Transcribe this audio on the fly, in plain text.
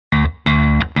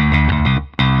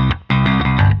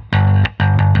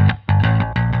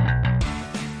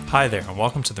Hi there, and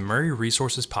welcome to the Murray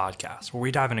Resources Podcast, where we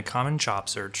dive into common job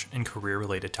search and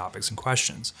career-related topics and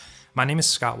questions. My name is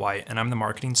Scott White, and I'm the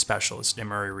marketing specialist at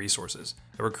Murray Resources,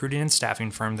 a recruiting and staffing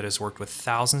firm that has worked with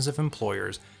thousands of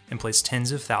employers and placed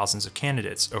tens of thousands of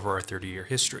candidates over our 30-year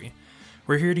history.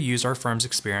 We're here to use our firm's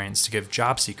experience to give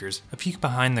job seekers a peek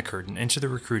behind the curtain into the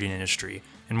recruiting industry,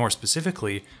 and more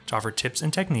specifically, to offer tips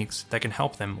and techniques that can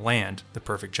help them land the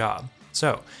perfect job.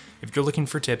 So, if you're looking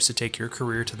for tips to take your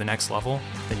career to the next level,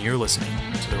 then you're listening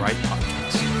to the right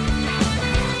podcast.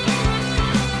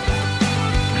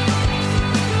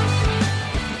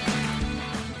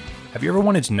 Have you ever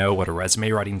wanted to know what a resume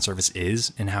writing service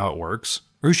is and how it works?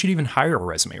 Or who should even hire a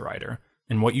resume writer?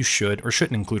 And what you should or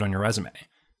shouldn't include on your resume?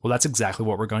 Well, that's exactly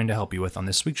what we're going to help you with on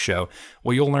this week's show,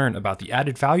 where you'll learn about the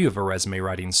added value of a resume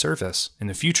writing service and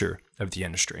the future of the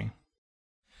industry.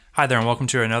 Hi there, and welcome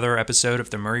to another episode of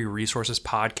the Murray Resources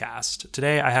Podcast.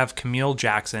 Today, I have Camille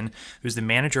Jackson, who's the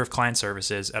manager of client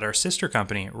services at our sister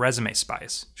company, Resume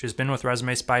Spice. She has been with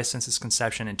Resume Spice since its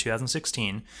conception in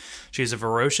 2016. She is a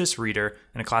voracious reader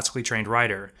and a classically trained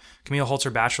writer. Camille holds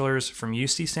her bachelor's from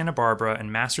UC Santa Barbara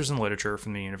and master's in literature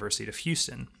from the University of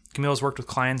Houston. Camille has worked with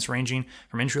clients ranging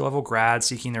from entry-level grads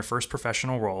seeking their first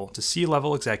professional role to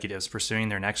C-level executives pursuing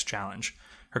their next challenge.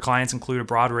 Her clients include a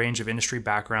broad range of industry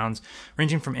backgrounds,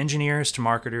 ranging from engineers to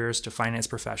marketers to finance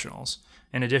professionals.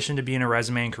 In addition to being a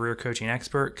resume and career coaching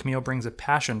expert, Camille brings a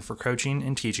passion for coaching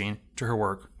and teaching to her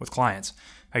work with clients.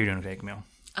 How are you doing today, Camille?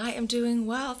 I am doing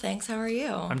well, thanks. How are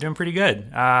you? I'm doing pretty good.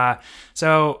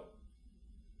 So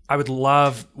I would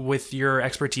love, with your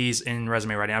expertise in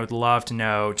resume writing, I would love to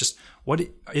know just what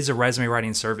is a resume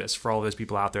writing service for all those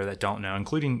people out there that don't know,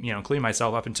 including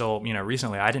myself. Up until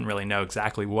recently, I didn't really know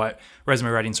exactly what resume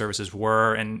writing services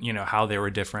were and how they were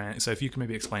different. So if you could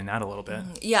maybe explain that a little bit.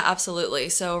 Yeah, absolutely.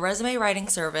 So resume writing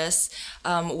service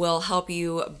will help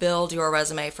you build your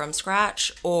resume from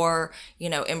scratch or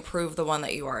improve the one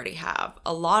that you already have.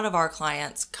 A lot of our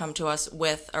clients come to us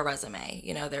with a resume.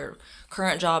 Their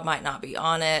current job might not be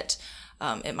on it.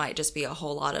 It might just be a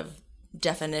whole lot of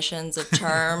definitions of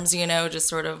terms, just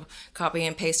sort of copy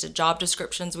and pasted job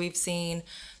descriptions we've seen.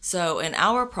 So in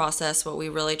our process, what we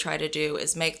really try to do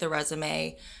is make the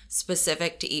resume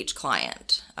specific to each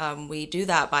client. We do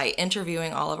that by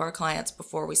interviewing all of our clients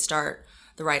before we start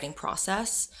the writing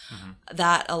process. Mm-hmm.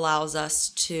 That allows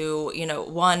us to,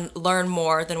 one, learn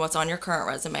more than what's on your current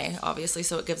resume, obviously,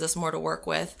 so it gives us more to work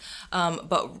with.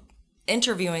 But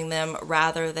interviewing them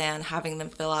rather than having them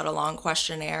fill out a long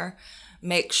questionnaire,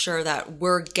 make sure that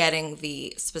we're getting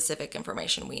the specific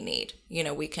information we need.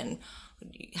 We can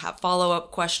have follow-up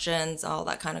questions, all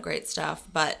that kind of great stuff,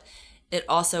 but it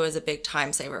also is a big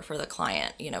time saver for the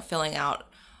client, filling out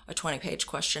a 20-page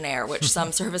questionnaire, which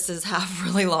some services have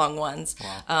really long ones.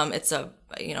 Wow. It's a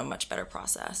much better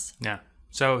process. Yeah.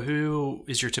 So who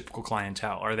is your typical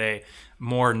clientele? Are they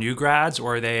more new grads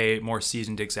or are they more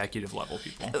seasoned executive level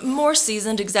people? More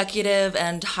seasoned executive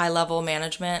and high-level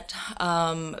management.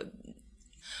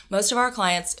 Most of our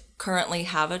clients currently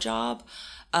have a job,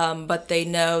 but they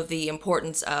know the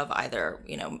importance of either,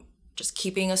 just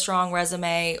keeping a strong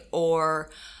resume or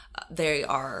they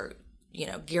are,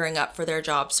 gearing up for their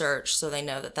job search. So they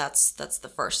know that that's the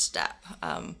first step.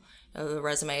 The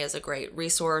resume is a great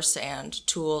resource and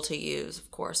tool to use, of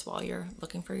course, while you're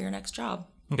looking for your next job.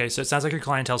 Okay, so it sounds like your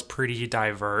clientele is pretty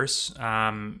diverse,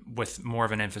 with more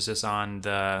of an emphasis on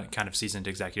the kind of seasoned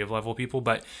executive level people.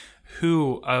 But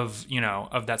who of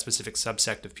that specific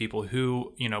subsect of people,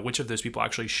 which of those people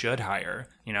actually should hire?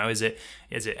 Is it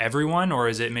everyone, or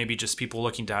is it maybe just people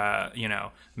looking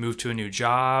to move to a new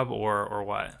job, or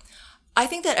what? I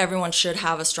think that everyone should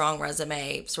have a strong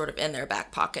resume sort of in their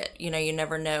back pocket. You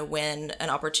never know when an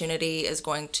opportunity is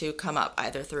going to come up,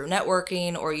 either through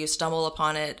networking or you stumble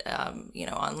upon it, on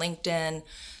LinkedIn.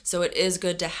 So it is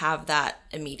good to have that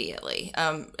immediately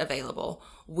available.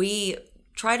 We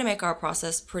try to make our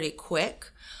process pretty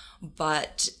quick,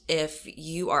 but if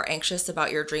you are anxious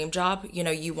about your dream job,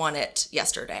 you want it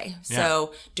yesterday. Yeah.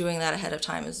 So doing that ahead of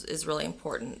time is really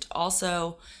important.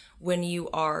 Also, when you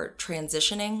are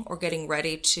transitioning or getting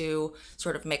ready to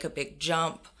sort of make a big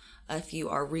jump, if you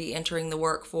are re-entering the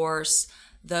workforce,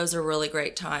 those are really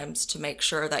great times to make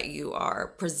sure that you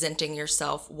are presenting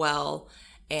yourself well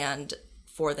and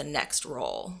for the next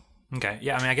role. Okay.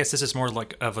 Yeah. I guess this is more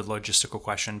like of a logistical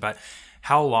question, but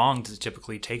how long does it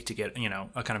typically take to get,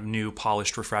 a kind of new,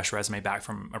 polished, refreshed resume back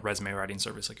from a resume writing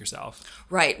service like yourself?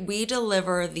 Right. We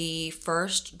deliver the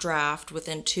first draft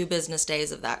within 2 business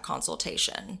days of that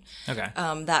consultation. Okay.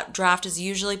 That draft is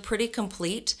usually pretty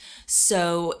complete.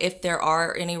 So if there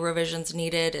are any revisions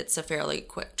needed, it's a fairly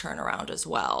quick turnaround as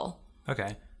well.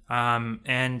 Okay.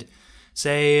 And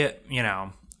say,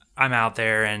 I'm out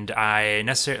there and I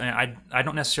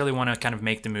don't necessarily want to kind of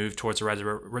make the move towards a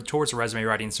resume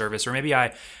writing service, or maybe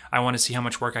I want to see how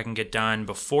much work I can get done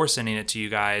before sending it to you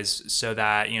guys, so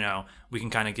that we can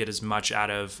kind of get as much out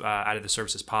of the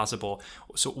service as possible.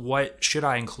 So what should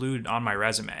I include on my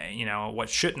resume? What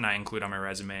shouldn't I include on my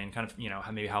resume, and kind of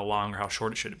maybe how long or how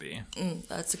short it should be?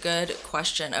 That's a good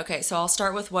question. Okay, so I'll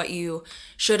start with what you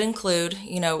should include.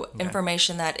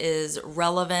 Information that is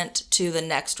relevant to the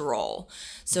next role.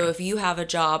 So if you have a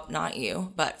job, not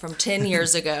you, but from 10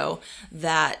 years ago,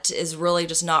 that is really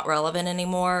just not relevant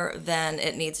anymore, then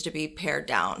it needs to be pared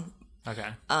down. Okay.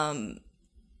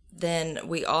 Then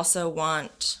we also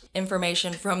want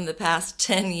information from the past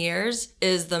 10 years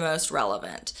is the most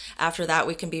relevant. After that,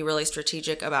 we can be really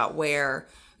strategic about where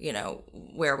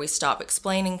we stop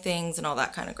explaining things and all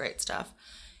that kind of great stuff.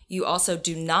 You also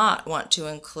do not want to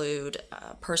include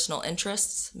personal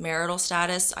interests, marital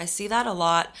status. I see that a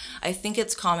lot. I think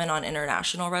it's common on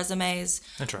international resumes.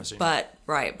 Interesting. But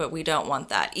we don't want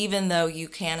that, even though you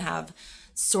can have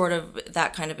sort of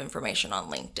that kind of information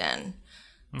on LinkedIn.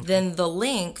 Okay. Then the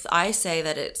length, I say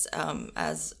that it's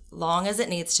as long as it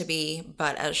needs to be,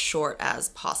 but as short as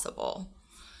possible.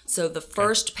 So the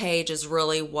first page is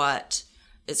really what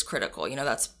is critical.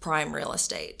 That's prime real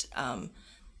estate.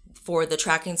 For the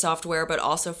tracking software, but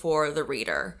also for the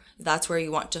reader. That's where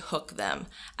you want to hook them.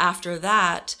 After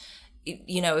that,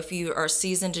 if you are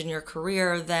seasoned in your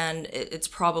career, then it's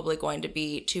probably going to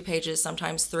be 2 pages,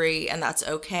 sometimes 3, and that's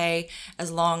okay,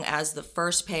 as long as the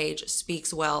first page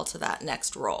speaks well to that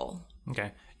next role.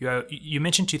 Okay. You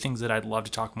mentioned 2 things that I'd love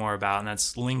to talk more about, and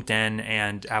that's LinkedIn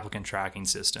and applicant tracking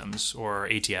systems, or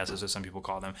ATS, as some people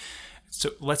call them.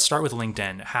 So let's start with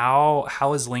LinkedIn.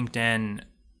 How is LinkedIn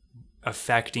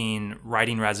affecting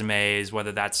writing resumes,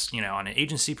 whether that's on an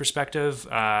agency perspective,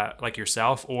 like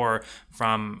yourself, or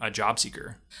from a job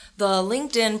seeker? The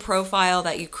LinkedIn profile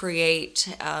that you create,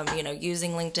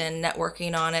 using LinkedIn,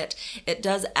 networking on it, it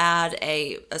does add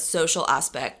a social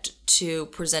aspect to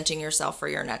presenting yourself for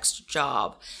your next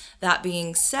job. That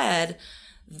being said,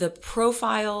 the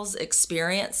profiles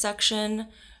experience section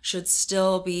should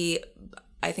still be,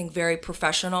 I think, very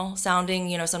professional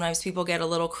sounding. Sometimes people get a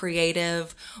little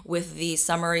creative with the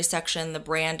summary section, the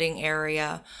branding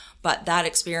area, but that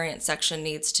experience section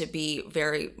needs to be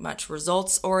very much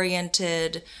results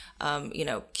oriented,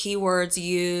 keywords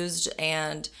used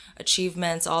and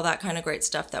achievements, all that kind of great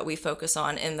stuff that we focus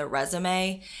on in the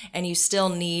resume. And you still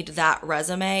need that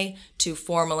resume to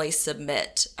formally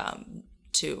submit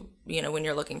to, when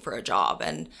you're looking for a job.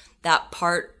 And that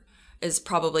part is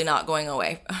probably not going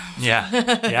away. Yeah.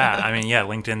 I mean,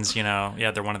 LinkedIn's,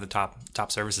 they're one of the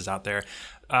top services out there.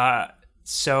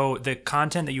 So the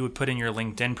content that you would put in your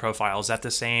LinkedIn profile, is that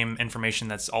the same information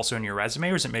that's also in your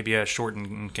resume, or is it maybe a shortened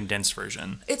and condensed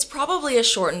version? It's probably a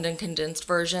shortened and condensed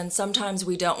version. Sometimes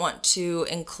we don't want to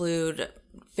include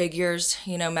figures,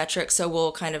 metrics, so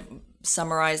we'll kind of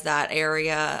summarize that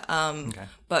area.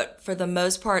 But for the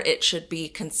most part, it should be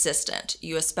consistent.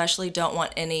 You especially don't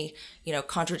want any,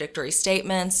 contradictory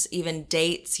statements, even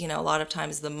dates. A lot of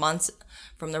times the months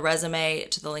from the resume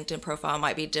to the LinkedIn profile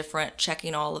might be different.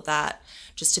 Checking all of that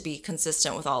just to be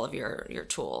consistent with all of your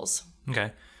tools.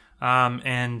 Okay.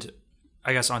 And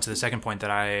I guess onto the second point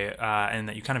that and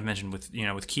that you kind of mentioned with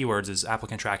with keywords is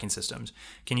applicant tracking systems.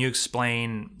 Can you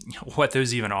explain what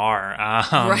those even are?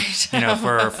 Right.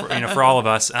 For all of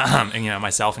us, and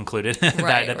myself included,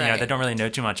 right. that don't really know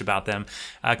too much about them.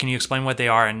 Can you explain what they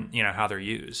are and how they're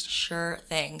used? Sure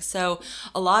thing. So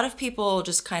a lot of people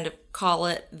just kind of call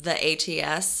it the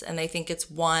ATS, and they think it's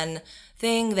one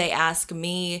thing. They ask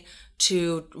me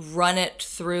to run it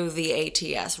through the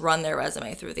ATS, run their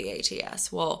resume through the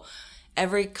ATS. Well,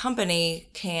 every company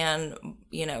can,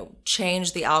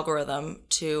 change the algorithm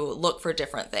to look for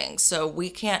different things. So we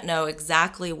can't know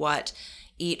exactly what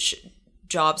each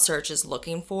job search is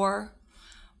looking for,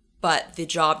 but the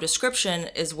job description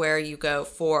is where you go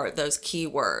for those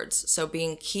keywords. So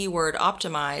being keyword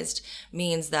optimized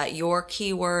means that your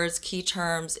keywords, key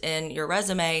terms in your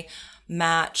resume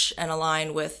match and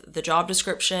align with the job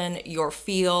description, your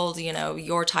field,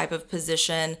 your type of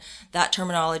position. That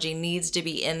terminology needs to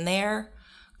be in there,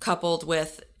 coupled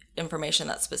with information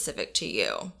that's specific to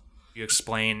you. You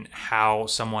explain how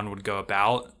someone would go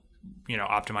about,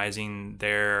 optimizing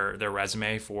their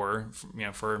resume for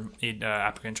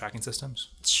applicant tracking systems?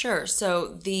 Sure. So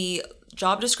the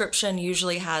job description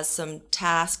usually has some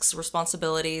tasks,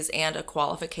 responsibilities, and a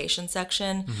qualification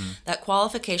section. Mm-hmm. That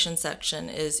qualification section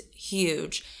is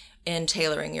huge in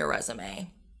tailoring your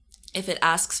resume. If it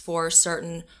asks for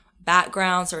certain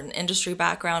background, certain industry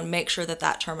background, make sure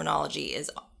that terminology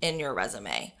is in your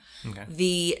resume. Okay.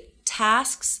 The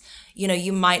tasks,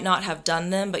 you might not have done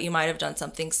them, but you might have done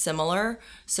something similar.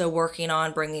 So working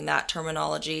on bringing that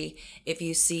terminology, if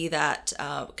you see that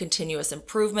continuous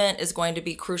improvement is going to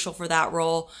be crucial for that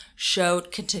role, show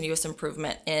continuous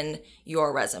improvement in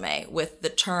your resume with the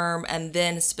term and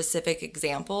then specific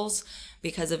examples,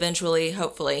 because eventually,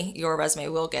 hopefully, your resume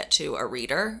will get to a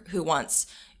reader who wants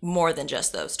more than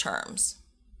just those terms.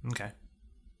 Okay.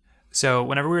 So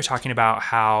whenever we were talking about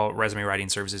how resume writing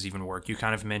services even work, you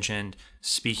kind of mentioned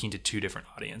speaking to two different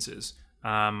audiences.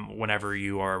 Whenever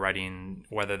you are writing,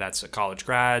 whether that's a college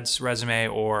grad's resume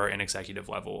or an executive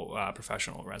level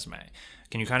professional resume,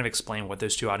 can you kind of explain what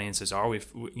those two audiences are?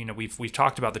 We've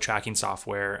talked about the tracking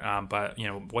software, but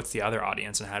what's the other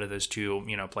audience and how do those two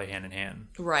play hand in hand?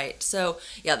 Right. So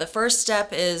the first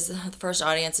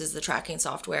audience is the tracking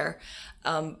software.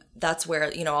 That's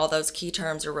where all those key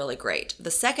terms are really great.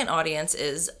 The second audience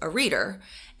is a reader.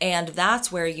 And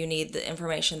that's where you need the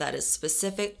information that is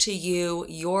specific to you,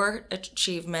 your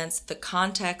achievements, the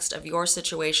context of your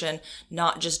situation,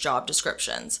 not just job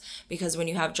descriptions. Because when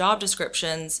you have job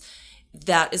descriptions,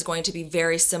 that is going to be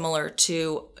very similar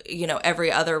to,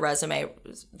 every other resume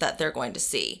that they're going to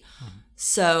see. Mm-hmm.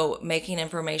 So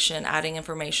adding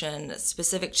information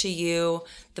specific to you,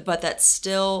 but that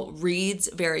still reads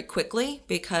very quickly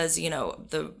because,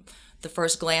 the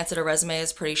first glance at a resume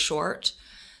is pretty short.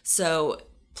 So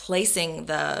placing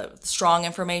the strong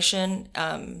information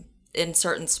in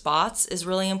certain spots is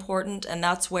really important. And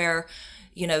that's where,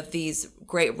 these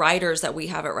great writers that we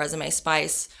have at Resume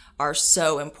Spice are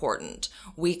so important.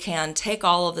 We can take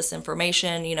all of this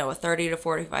information, a 30 to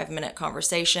 45 minute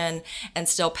conversation, and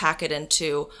still pack it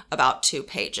into about 2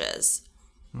 pages.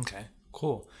 Okay,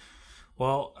 cool.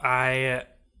 Well, I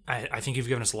think you've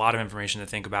given us a lot of information to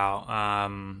think about.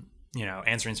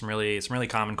 Answering some really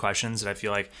common questions that I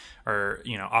feel like are,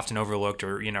 often overlooked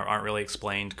or, aren't really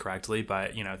explained correctly.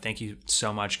 But, thank you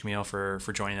so much, Camille, for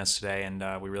joining us today.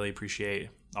 And we really appreciate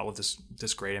all of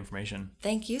this great information.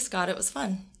 Thank you, Scott. It was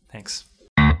fun. Thanks.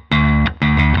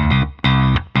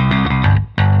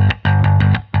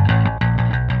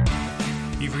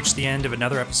 You've reached the end of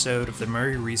another episode of the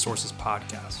Murray Resources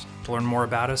Podcast. To learn more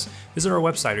about us, visit our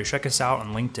website or check us out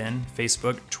on LinkedIn,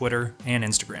 Facebook, Twitter, and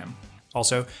Instagram.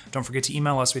 Also, don't forget to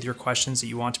email us with your questions that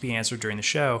you want to be answered during the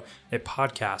show at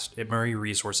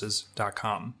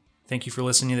podcast@murrayresources.com. Thank you for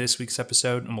listening to this week's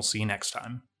episode, and we'll see you next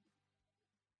time.